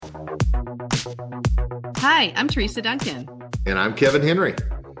Hi, I'm Teresa Duncan. And I'm Kevin Henry.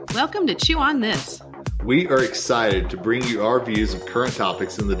 Welcome to Chew on This. We are excited to bring you our views of current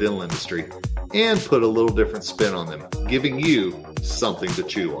topics in the dental industry and put a little different spin on them, giving you something to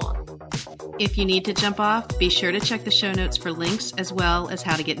chew on. If you need to jump off, be sure to check the show notes for links as well as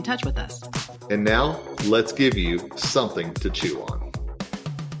how to get in touch with us. And now, let's give you something to chew on.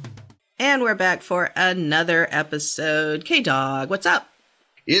 And we're back for another episode. K-Dog, what's up?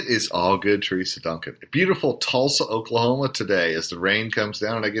 It is all good, Teresa Duncan. Beautiful Tulsa, Oklahoma today. As the rain comes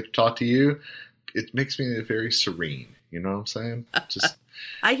down and I get to talk to you, it makes me very serene. You know what I'm saying? Just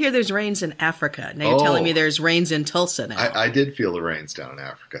I hear there's rains in Africa. Now you're telling me there's rains in Tulsa now. I did feel the rains down in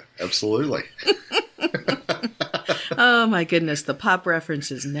Africa. Absolutely. Oh, my goodness. The pop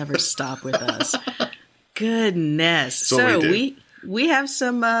references never stop with us. Goodness. So we have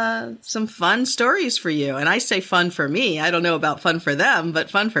some fun stories for you. And I say fun for me. I don't know about fun for them, but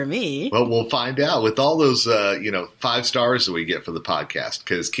fun for me. Well, we'll find out with all those, 5 stars that we get for the podcast.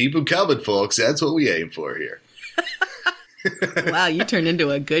 Because keep them coming, folks. That's what we aim for here. Wow, you turned into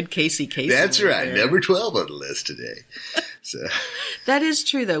a good Casey Kasem. That's right. There. Number 12 on the list today. So that is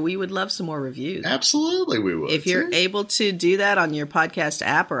true, though. We would love some more reviews. Absolutely, we would. If you're able to do that on your podcast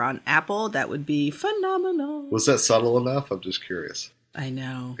app or on Apple, that would be phenomenal. Was that subtle enough? I'm just curious. I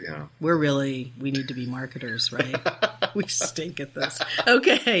know. Yeah. We need to be marketers, right? We stink at this.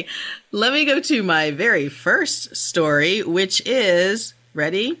 Okay, let me go to my very first story, which is,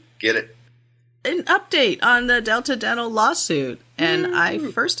 ready? Get it. An update on the Delta Dental lawsuit. And I,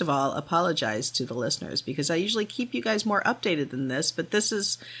 first of all, apologize to the listeners because I usually keep you guys more updated than this, but this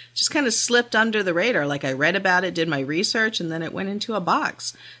is just kind of slipped under the radar. Like I read about it, did my research, and then it went into a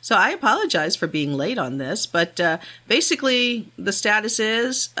box. So I apologize for being late on this, but basically the status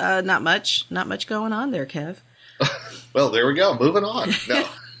is not much going on there, Kev. Well, there we go. Moving on. No.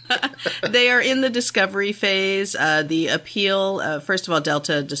 They are in the discovery phase. The appeal, first of all,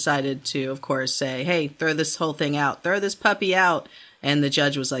 Delta decided to, of course, say, hey, throw this whole thing out, throw this puppy out. And the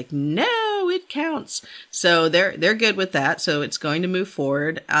judge was like, no, it counts. So they're good with that. So it's going to move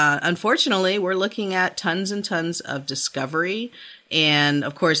forward. Unfortunately, we're looking at tons and tons of discovery and,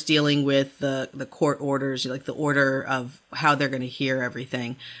 of course, dealing with the court orders, like the order of how they're going to hear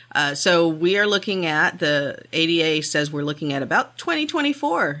everything. So we are looking at, the ADA says we're looking at about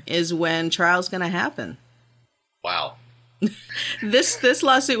 2024 is when trial's going to happen. Wow. This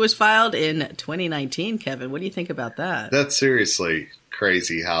lawsuit was filed in 2019, Kevin. What do you think about that? That's seriously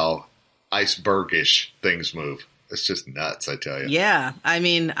crazy how icebergish things move. It's just nuts, I tell you. Yeah. I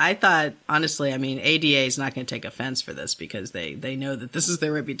mean, I thought, honestly, ADA is not going to take offense for this because they know that this is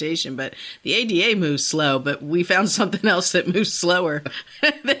their reputation. But the ADA moves slow, but we found something else that moves slower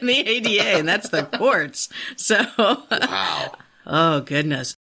than the ADA, and that's the courts. So, wow. Oh,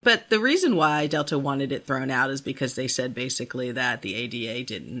 goodness. But the reason why Delta wanted it thrown out is because they said basically that the ADA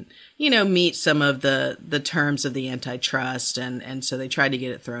didn't, meet some of the terms of the antitrust. And so they tried to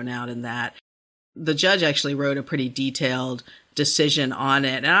get it thrown out in that. The judge actually wrote a pretty detailed decision on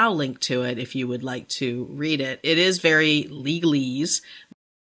it, and I'll link to it if you would like to read it. It is very legalese.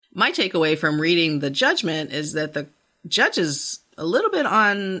 My takeaway from reading the judgment is that the judge is a little bit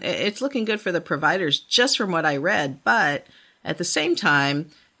it's looking good for the providers just from what I read, but at the same time,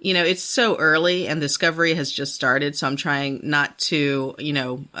 it's so early and discovery has just started, so I'm trying not to,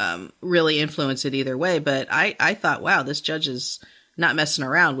 really influence it either way. But I thought, wow, this judge is not messing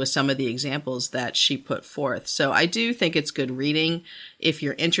around with some of the examples that she put forth. So I do think it's good reading if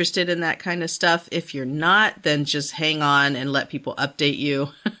you're interested in that kind of stuff. If you're not, then just hang on and let people update you.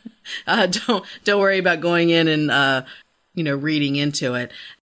 Don't worry about going in and, reading into it.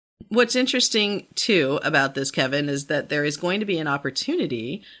 What's interesting, too, about this, Kevin, is that there is going to be an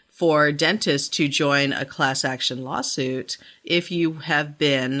opportunity for dentists to join a class action lawsuit if you have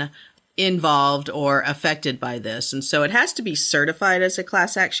been involved or affected by this. And so it has to be certified as a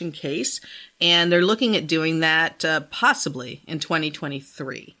class action case. And they're looking at doing that possibly in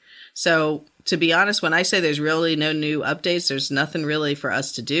 2023. So to be honest, when I say there's really no new updates, there's nothing really for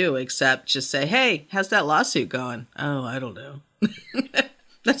us to do except just say, hey, how's that lawsuit going? Oh, I don't know.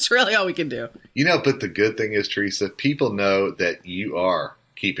 That's really all we can do. But the good thing is, Teresa, people know that you are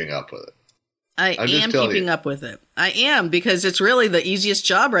keeping up with it. I am keeping up with it. I am, because it's really the easiest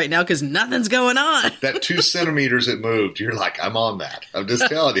job right now because nothing's going on. That 2 centimeters it moved, you're like, I'm on that. I'm just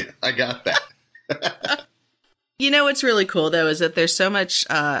telling you, I got that. What's really cool, though, is that there's so much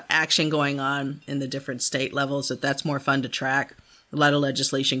action going on in the different state levels that's more fun to track. A lot of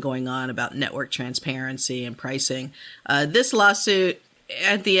legislation going on about network transparency and pricing. This lawsuit,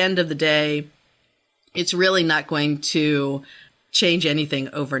 at the end of the day, it's really not going to change anything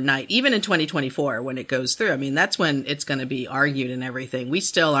overnight, even in 2024 when it goes through. I mean, that's when it's going to be argued and everything. We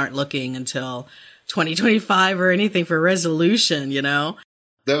still aren't looking until 2025 or anything for resolution, you know?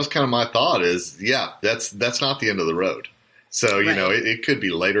 That was kind of my thought is, yeah, that's not the end of the road. So, you know, it could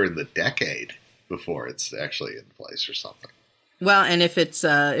be later in the decade before it's actually in place or something. Well, and if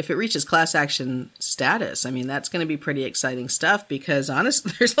it reaches class action status, I mean, that's going to be pretty exciting stuff because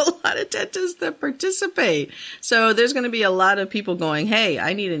honestly, there's a lot of dentists that participate. So there's going to be a lot of people going, hey,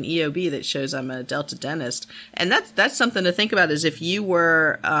 I need an EOB that shows I'm a Delta dentist. And that's something to think about is if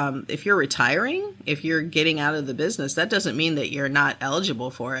you're retiring, if you're getting out of the business, that doesn't mean that you're not eligible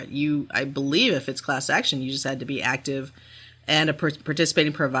for it. I believe if it's class action, you just had to be active and a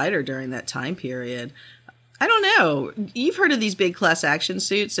participating provider during that time period. I don't know. You've heard of these big class action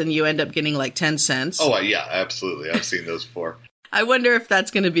suits and you end up getting like 10 cents. Oh, yeah, absolutely. I've seen those before. I wonder if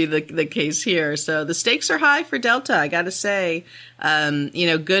that's going to be the case here. So the stakes are high for Delta, I got to say. You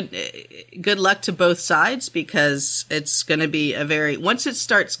know, good luck to both sides because it's going to be once it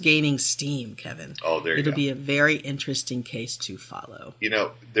starts gaining steam, Kevin. Oh, there you go. It'll be a very interesting case to follow. You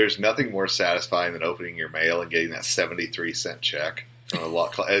know, there's nothing more satisfying than opening your mail and getting that 73-cent check.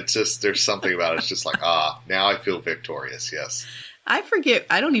 It's just, there's something about it. It's just like, now I feel victorious. Yes. I forget.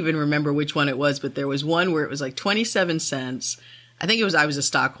 I don't even remember which one it was, but there was one where it was like 27 cents. I think I was a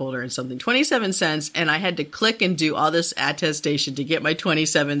stockholder in something, 27 cents. And I had to click and do all this attestation to get my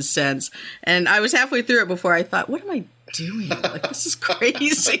 27 cents. And I was halfway through it before I thought, what am I doing? Like, this is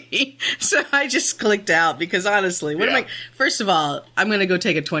crazy. So I just clicked out because honestly, first of all, I'm going to go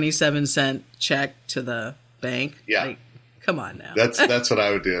take a 27-cent check to the bank. Yeah. Like, come on now. That's what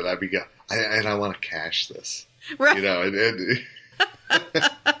I would do. I'd be going, and I want to cash this. Right. You know,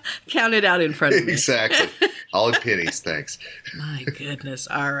 count it out in front of me. Exactly. All in pennies, thanks. My goodness.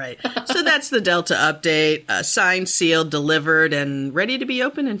 All right. So that's the Delta update. Signed, sealed, delivered, and ready to be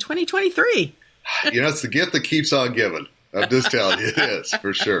open in 2023. You know, it's the gift that keeps on giving. I'm just telling you, it is,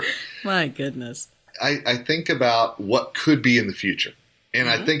 for sure. My goodness. I think about what could be in the future. And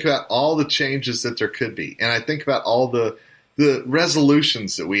I think about all the changes that there could be. And I think about all the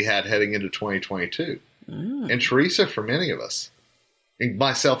resolutions that we had heading into 2022. And Teresa, for many of us, and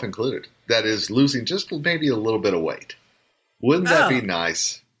myself included, that is losing just maybe a little bit of weight. Wouldn't that be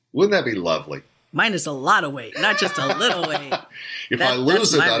nice? Wouldn't that be lovely? Mine is a lot of weight, not just a little weight. If I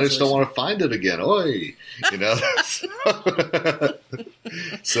lose it, I just don't want to find it again. Oi, you know.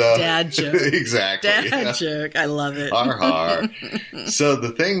 So dad joke. Exactly. Dad joke. I love it. Har har. So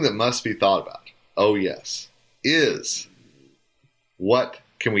the thing that must be thought about, oh yes, is what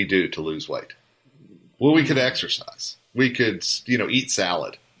can we do to lose weight? Well, we could exercise. We could, eat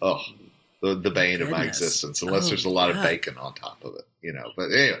salad. Oh, the bane of my existence, unless there's a lot of bacon on top of it,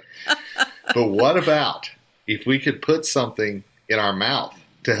 But anyway, but what about if we could put something in our mouth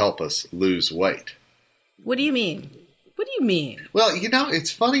to help us lose weight? What do you mean? What do you mean? Well,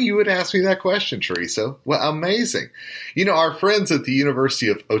 it's funny you would ask me that question, Teresa. Well, amazing. Our friends at the University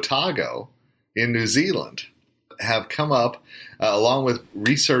of Otago in New Zealand have come up, along with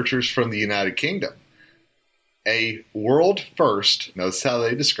researchers from the United Kingdom, a world first, notice how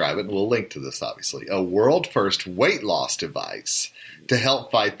they describe it, and we'll link to this obviously, a world first weight loss device to help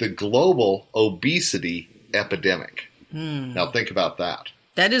fight the global obesity epidemic. Now think about that.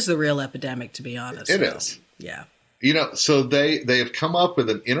 That is the real epidemic, to be honest. It is. Yeah. So they have come up with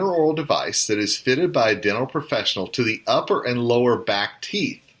an intraoral device that is fitted by a dental professional to the upper and lower back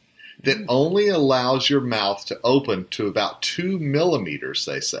teeth that only allows your mouth to open to about 2 millimeters,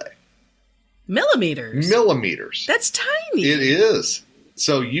 they say. Millimeters? Millimeters. That's tiny. It is.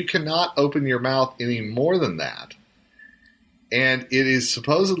 So you cannot open your mouth any more than that. And it is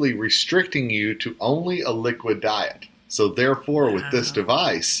supposedly restricting you to only a liquid diet. So therefore, with this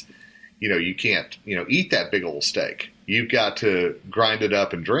device, you can't, eat that big old steak. You've got to grind it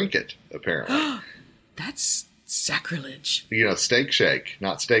up and drink it, apparently. That's sacrilege. Steak shake,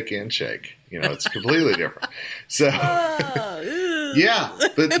 not steak and shake. It's completely different. So, yeah,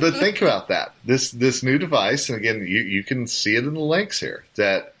 but think about that. This new device, and again, you can see it in the links here,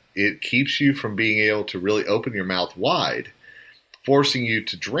 that it keeps you from being able to really open your mouth wide, forcing you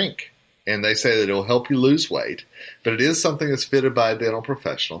to drink. And they say that it'll help you lose weight, but it is something that's fitted by a dental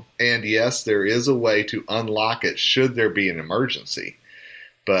professional. And yes, there is a way to unlock it should there be an emergency.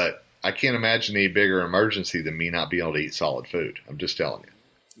 But I can't imagine any bigger emergency than me not being able to eat solid food. I'm just telling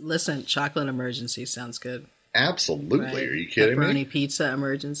you. Listen, chocolate emergency sounds good. Absolutely. Right? Are you kidding Pepperoni me? pizza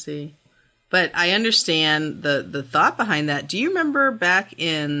emergency. But I understand the thought behind that. Do you remember back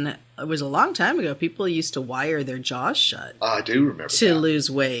in, it was a long time ago, people used to wire their jaws shut. I do remember to that.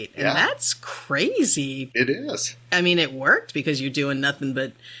 lose weight. And Yeah. that's crazy. It is. I mean, it worked because you're doing nothing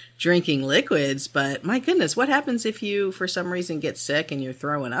but drinking liquids, but my goodness, what happens if you, for some reason, get sick and you're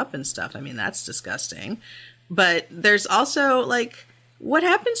throwing up and stuff? I mean, that's disgusting. But there's also, like, what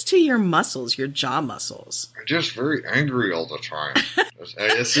happens to your muscles, your jaw muscles? I'm just very angry all the time.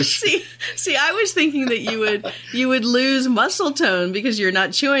 It's just See, I was thinking that you would lose muscle tone because you're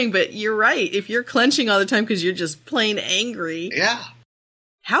not chewing, but you're right. If you're clenching all the time because you're just plain angry. yeah.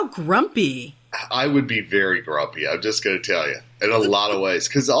 How grumpy. I would be very grumpy. I'm just going to tell you, in a lot of ways.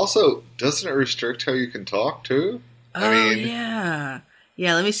 Because also, doesn't it restrict how you can talk too? Yeah.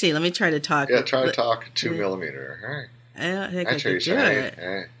 Yeah, let me see. Let me try to talk. Yeah, try to talk 2 millimeter. Hey. I don't think I Actually, could do it.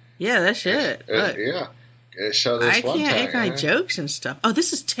 hey. Yeah, that's it. Look, Yeah. Show this I one can't time. make my jokes and stuff. Oh,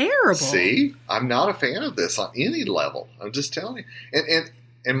 this is terrible. See? I'm not a fan of this on any level. I'm just telling you.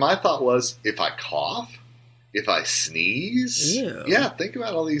 And my thought was, if I cough, if I sneeze, Ew. yeah, think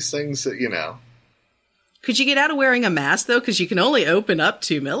about all these things that, Could you get out of wearing a mask, though? Because you can only open up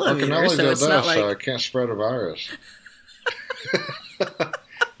 2 I can millimeters, only so do it's this, not like... so I can't spread a virus.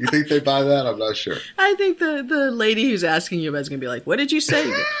 You think they buy that? I'm not sure. I think the lady who's asking you about is going to be like, what did you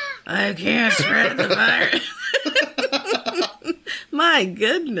say? I can't spread the virus. My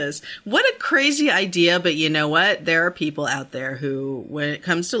goodness. What a crazy idea. But you know what? There are people out there who, when it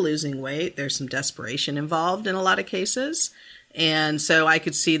comes to losing weight, there's some desperation involved in a lot of cases. And so I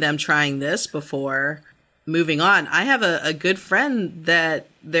could see them trying this before moving on. I have a good friend that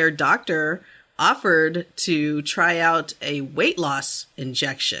their doctor offered to try out a weight loss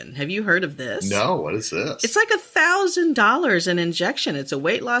injection. Have you heard of this? No, what is this? It's like $1,000 an injection. It's a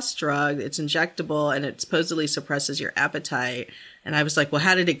weight loss drug. It's injectable and it supposedly suppresses your appetite. And I was like, well,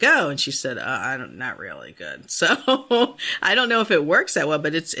 how did it go? And she said, not really good. So I don't know if it works that well,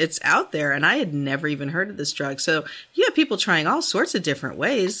 but it's out there. And I had never even heard of this drug. So you have people trying all sorts of different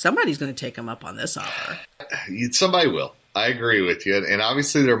ways. Somebody's going to take them up on this offer. Somebody will. I agree with you. And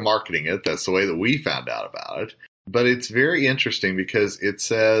obviously they're marketing it. That's the way that we found out about it. But it's very interesting because it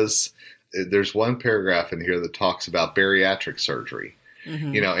says, there's one paragraph in here that talks about bariatric surgery.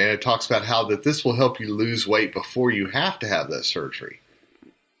 Mm-hmm. And it talks about how that this will help you lose weight before you have to have that surgery.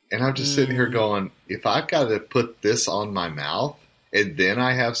 And I'm just sitting here going, if I've got to put this on my mouth and then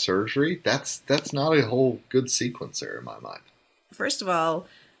I have surgery, that's not a whole good sequence there in my mind. First of all,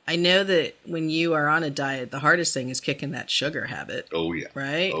 I know that when you are on a diet, the hardest thing is kicking that sugar habit. Oh, yeah.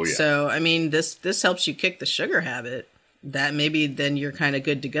 Right? Oh, yeah. So, I mean, this helps you kick the sugar habit. That maybe then you're kind of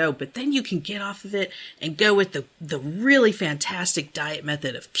good to go. But then you can get off of it and go with the really fantastic diet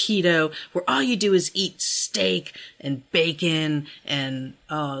method of keto, where all you do is eat steak and bacon. And,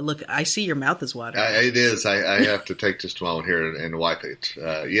 oh, look, I see your mouth is watering. It is. I have to take just a moment here and wipe it.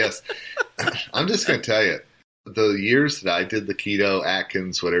 Yes. I'm just going to tell you. The years that I did the keto,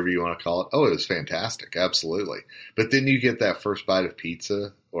 Atkins, whatever you want to call it, it was fantastic. Absolutely. But then you get that first bite of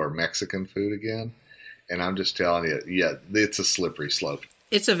pizza or Mexican food again. And I'm just telling you, yeah, it's a slippery slope.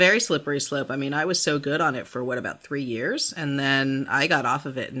 It's a very slippery slope. I mean, I was so good on it for about 3 years. And then I got off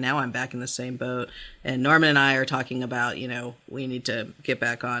of it. And now I'm back in the same boat. And Norman and I are talking about, we need to get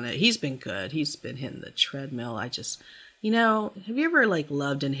back on it. He's been good. He's been hitting the treadmill. I just, have you ever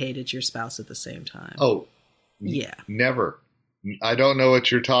loved and hated your spouse at the same time? Oh, yeah. Never. I don't know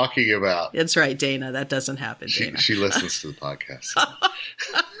what you're talking about. That's right, Dana. That doesn't happen, Dana. She listens to the podcast.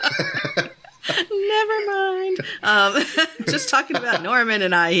 Never mind. Just talking about Norman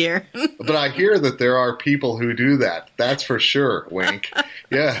and I here. But I hear that there are people who do that. That's for sure. Wink.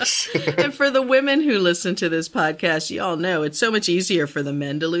 Yes. And for the women who listen to this podcast, you all know it's so much easier for the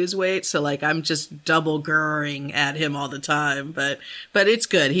men to lose weight. So I'm just double grrring at him all the time. But it's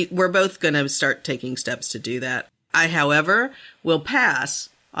good. We're both going to start taking steps to do that. I, however, will pass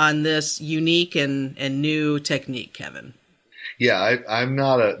on this unique and new technique, Kevin. Yeah, I'm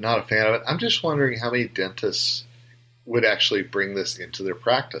not a fan of it. I'm just wondering how many dentists would actually bring this into their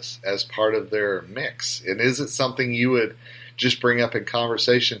practice as part of their mix. And is it something you would just bring up in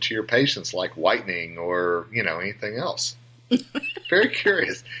conversation to your patients, like whitening or, anything else? Very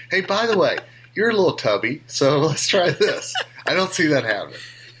curious. Hey, by the way, you're a little tubby, so let's try this. I don't see that happening.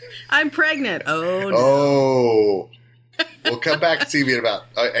 I'm pregnant. Oh, no. Oh. Well, come back and see me in about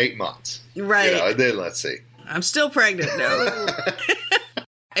 8 months. Right. And then let's see. I'm still pregnant. No.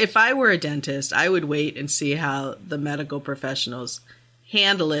 If I were a dentist, I would wait and see how the medical professionals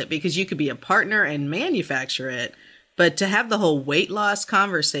handle it, because you could be a partner and manufacture it. But to have the whole weight loss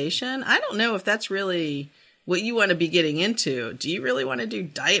conversation, I don't know if that's really what you want to be getting into. Do you really want to do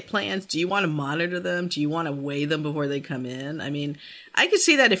diet plans? Do you want to monitor them? Do you want to weigh them before they come in? I mean, I could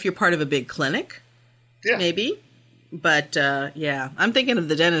see that if you're part of a big clinic, maybe. But I'm thinking of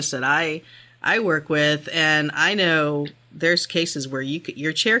the dentist that I work with, and I know there's cases where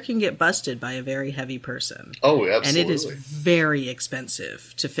your chair can get busted by a very heavy person. Oh, absolutely. And it is very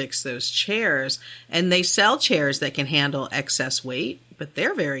expensive to fix those chairs. And they sell chairs that can handle excess weight, but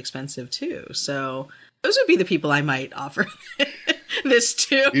they're very expensive too. So those would be the people I might offer this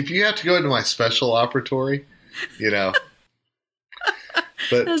to. If you have to go into my special operatory,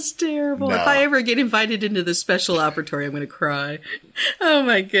 But that's terrible. No. If I ever get invited into the special operatory, I'm going to cry. Oh,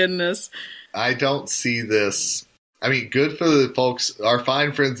 my goodness. I don't see this. I mean, good for the folks, our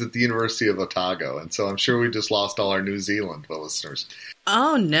fine friends at the University of Otago. And so I'm sure we just lost all our New Zealand listeners.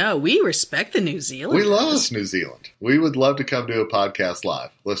 Oh, no. We respect the New Zealanders. We love New Zealand. We would love to come do a podcast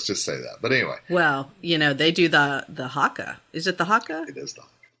live. Let's just say that. But anyway. Well, they do the haka. Is it the haka? It is the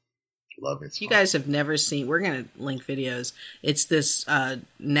haka. Love it. You guys have never seen, we're going to link videos. It's this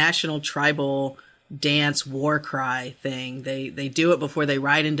national tribal dance war cry thing. They do it before they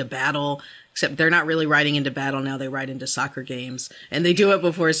ride into battle, except they're not really riding into battle now. They ride into soccer games, and they do it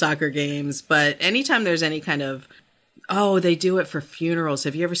before soccer games. But anytime there's any kind of, they do it for funerals.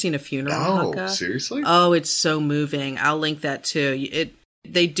 Have you ever seen a funeral haka? Seriously? Oh, it's so moving. I'll link that too.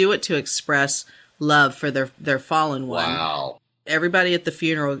 They do it to express love for their fallen one. Wow. Everybody at the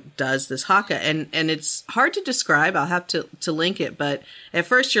funeral does this haka, and it's hard to describe. I'll have to link it, but at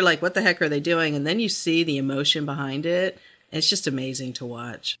first you're like, what the heck are they doing? And then you see the emotion behind it. It's just amazing to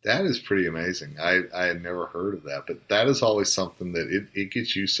watch. That is pretty amazing. I had never heard of that, but that is always something that it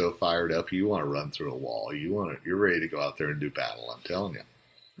gets you so fired up. You want to run through a wall. You're ready to go out there and do battle. I'm telling you.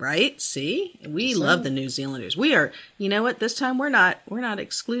 Right? See, we love the New Zealanders. We are, you know what? This time we're not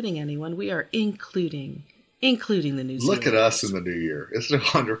excluding anyone. We are including the New Zealanders. Look at us in the new year. Isn't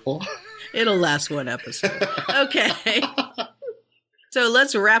it wonderful? It'll last one episode. Okay. So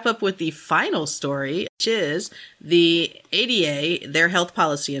let's wrap up with the final story, which is the ADA, their Health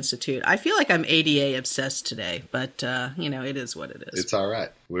Policy Institute. I feel like I'm ADA obsessed today, but, it is what it is. It's all right.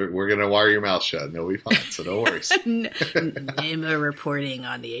 We're going to wire your mouth shut and it'll be fine, so no worries. NEMA reporting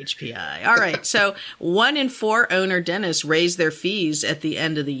on the HPI. All right, so 1 in 4 owner dentists raise their fees at the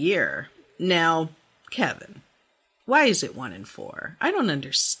end of the year. Now, Kevin, why is it 1 in 4? I don't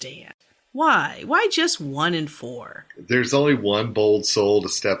understand. Why? Why just 1 in 4? There's only one bold soul to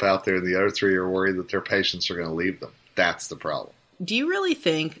step out there, and the other 3 are worried that their patients are going to leave them. That's the problem. Do you really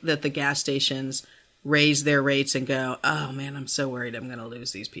think that the gas stations raise their rates and go, oh man, I'm so worried I'm going to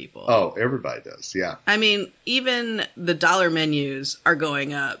lose these people? Oh, everybody does, yeah. I mean, even the dollar menus are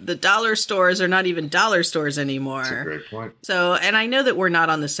going up. The dollar stores are not even dollar stores anymore. That's a great point. So, and I know that we're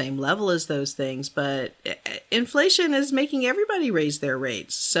not on the same level as those things, but inflation is making everybody raise their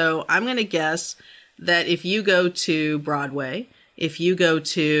rates. So I'm going to guess that if you go to Broadway, if you go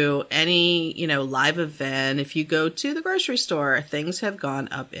to any, live event, if you go to the grocery store, things have gone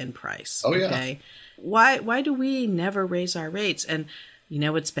up in price. Oh, yeah. Okay? Why do we never raise our rates? And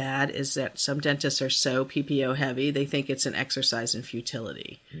what's bad is that some dentists are so PPO heavy, they think it's an exercise in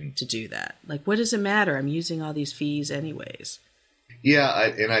futility to do that. Like, what does it matter? I'm using all these fees anyways. Yeah,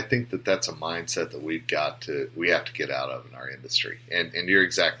 I think that that's a mindset that we have to get out of in our industry. And you're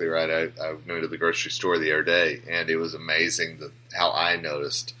exactly right. I went to the grocery store the other day, and it was amazing how I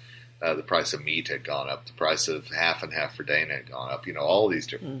noticed the price of meat had gone up, the price of half and half for Dana had gone up, all these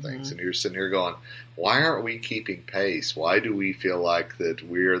different things. And you're sitting here going, why aren't we keeping pace? Why do we feel like that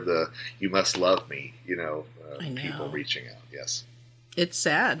we're the you must love me, people reaching out? Yes. It's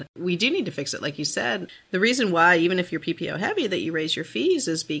sad. We do need to fix it. Like you said, the reason why, even if you're PPO heavy, that you raise your fees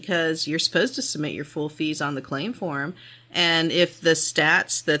is because you're supposed to submit your full fees on the claim form. And if the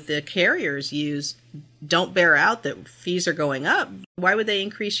stats that the carriers use don't bear out that fees are going up, why would they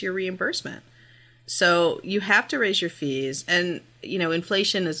increase your reimbursement? So you have to raise your fees. And,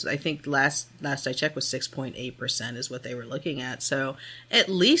 inflation is, I think last I checked was 6.8% is what they were looking at. So at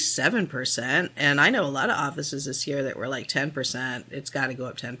least 7%. And I know a lot of offices this year that were like 10%. It's got to go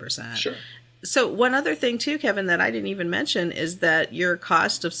up 10%. Sure. So one other thing too, Kevin, that I didn't even mention is that your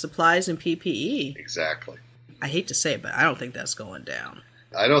cost of supplies and PPE. Exactly. I hate to say it, but I don't think that's going down.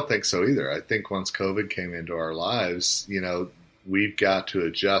 I don't think so either. I think once COVID came into our lives, we've got to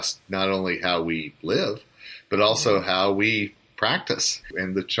adjust not only how we live, but also how we practice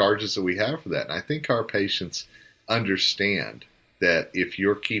and the charges that we have for that. And I think our patients understand that if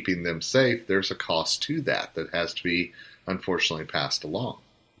you're keeping them safe, there's a cost to that has to be, unfortunately, passed along.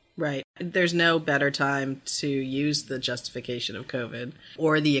 Right. There's no better time to use the justification of COVID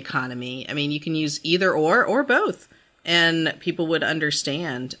or the economy. I mean, you can use either or both, and people would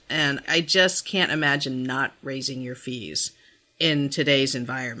understand. And I just can't imagine not raising your fees in today's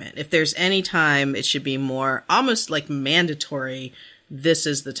environment. If there's any time, it should be more almost like mandatory. This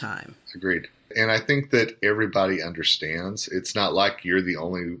is the time. Agreed. And I think that everybody understands. It's not like you're the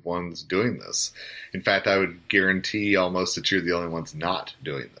only ones doing this. In fact, I would guarantee almost that you're the only ones not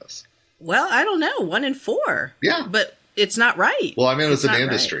doing this. Well, I don't know. 1 in 4. Yeah. But it's not right. Well, I mean, as an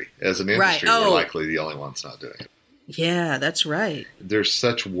industry. Right. As an industry, right. We're likely the only ones not doing it. Yeah, that's right. There's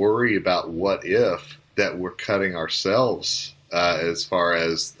such worry about what if that we're cutting ourselves as far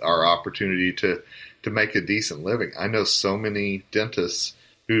as our opportunity to make a decent living. I know so many dentists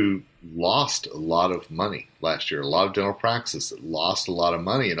who lost a lot of money last year, a lot of dental practices that lost a lot of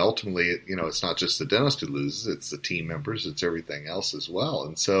money. And ultimately, it's not just the dentist who loses, it's the team members, it's everything else as well.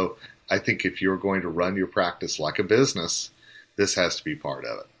 And so I think if you're going to run your practice like a business, this has to be part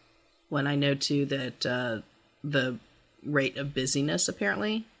of it. When I know, too, that the rate of busyness,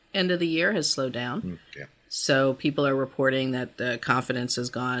 apparently, end of the year has slowed down. Yeah. So people are reporting that the confidence has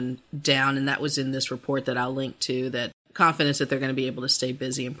gone down. And that was in this report that I'll link to, that confidence that they're going to be able to stay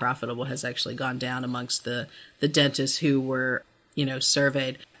busy and profitable has actually gone down amongst the dentists who were,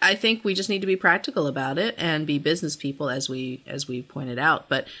 surveyed. I think we just need to be practical about it and be business people, as we pointed out.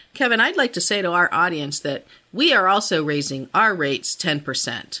 But Kevin, I'd like to say to our audience that we are also raising our rates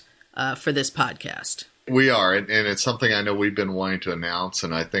 10% for this podcast. We are, and it's something I know we've been wanting to announce,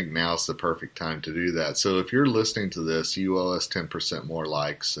 and I think now's the perfect time to do that. So if you're listening to this, you owe us 10% more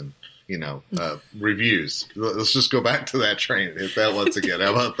likes and reviews. Let's just go back to that train and hit that once again.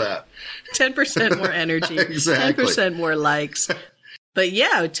 How about that? 10% more energy. Exactly. 10% more likes. But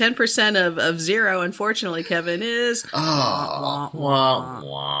yeah, 10% of zero, unfortunately, Kevin, is zero.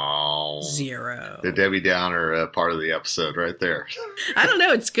 The Debbie Downer part of the episode right there. I don't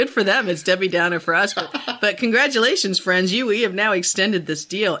know. It's good for them. It's Debbie Downer for us. But congratulations, friends. We have now extended this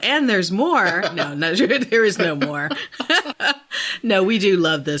deal. And there's more. No, there is no more. No, we do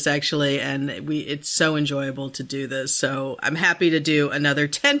love this, actually. And it's so enjoyable to do this. So I'm happy to do another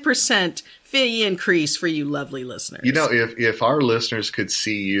 10% fee increase for you lovely listeners. If our listeners could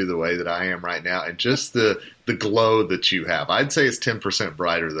see you the way that I am right now and just the glow that you have, I'd say it's 10%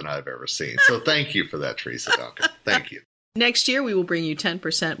 brighter than I've ever seen. So thank you for that, Teresa Duncan. Thank you. Next year, we will bring you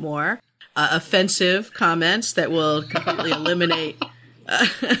 10% more offensive comments that will completely eliminate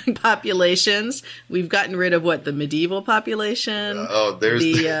populations. We've gotten rid of the medieval population.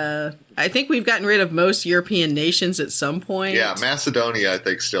 I think we've gotten rid of most European nations at some point. Yeah, Macedonia, I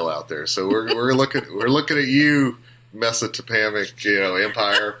think, still out there. So we're looking at you, Mesopotamic,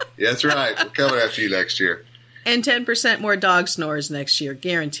 empire. Yeah, that's right. We're coming after you next year. And 10% more dog snores next year,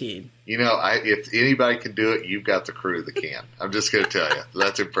 guaranteed. If anybody can do it, you've got the crew that can. I'm just going to tell you.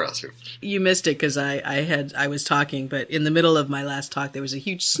 That's impressive. You missed it because I was talking, but in the middle of my last talk, there was a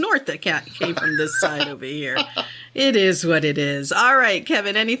huge snort that came from this side over here. It is what it is. All right,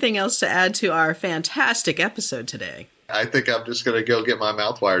 Kevin, anything else to add to our fantastic episode today? I think I'm just going to go get my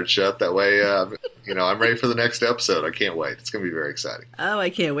mouth wired shut. That way, I'm ready for the next episode. I can't wait. It's going to be very exciting. Oh, I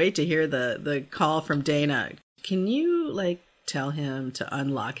can't wait to hear the call from Dana. Can you, tell him to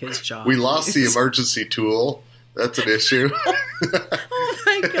unlock his jaw? We lost the emergency tool. That's an issue. Oh,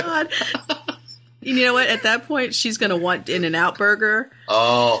 my God. You know what? At that point, she's going to want In-N-Out Burger.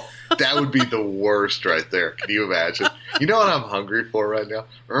 Oh, that would be the worst right there. Can you imagine? You know what I'm hungry for right now?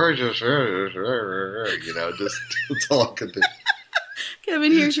 Just that's all I can do.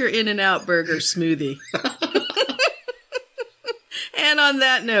 Kevin, here's your In-N-Out Burger smoothie. And on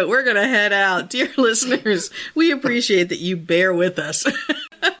that note, we're going to head out. Dear listeners, we appreciate that you bear with us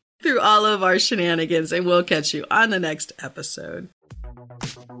through all of our shenanigans, and we'll catch you on the next episode.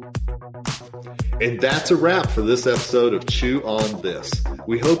 And that's a wrap for this episode of Chew on This.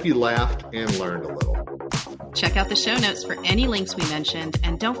 We hope you laughed and learned a little. Check out the show notes for any links we mentioned,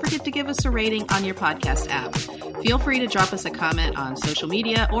 and don't forget to give us a rating on your podcast app. Feel free to drop us a comment on social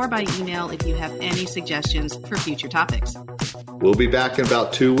media or by email if you have any suggestions for future topics. We'll be back in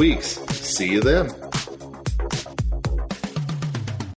about 2 weeks. See you then.